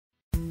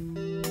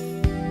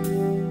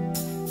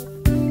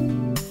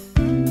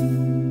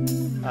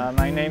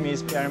My name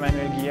is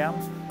Pierre-Emmanuel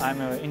Guillaume. I'm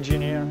an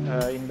engineer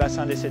in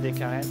Bassin d'Essai des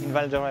Carènes in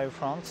Val d'Oreille,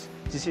 France.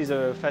 This is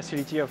a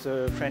facility of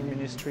the French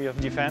Ministry of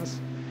Defense.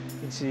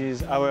 It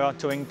is our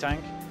towing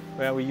tank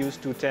where we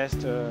used to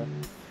test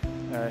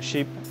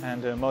ship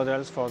and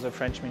models for the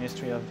French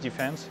Ministry of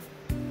Defense.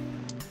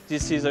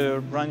 This is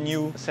a brand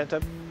new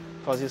setup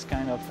for this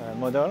kind of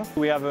model.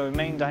 We have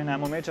main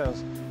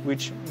dynamometers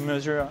which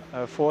measure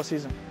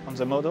forces on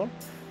the model,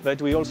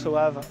 but we also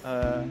have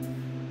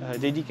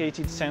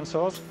dedicated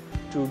sensors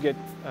to get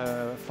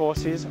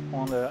forces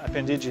on the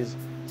appendages,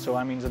 so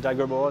I mean the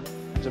dagger board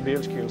and the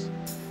bill skills.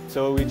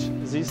 So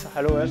this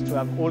allows us to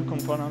have all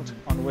components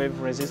on wave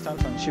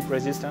resistance, on ship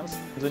resistance.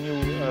 The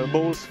new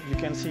balls you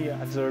can see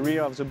at the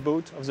rear of the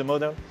boat of the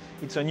model,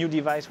 it's a new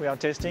device we are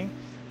testing,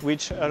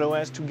 which allows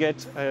us to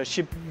get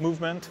ship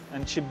movement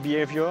and ship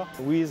behavior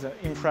with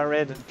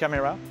infrared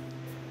camera.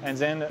 And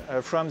then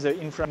from the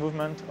infrared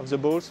movement of the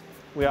balls,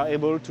 we are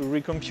able to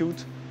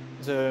recompute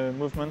the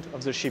movement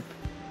of the ship.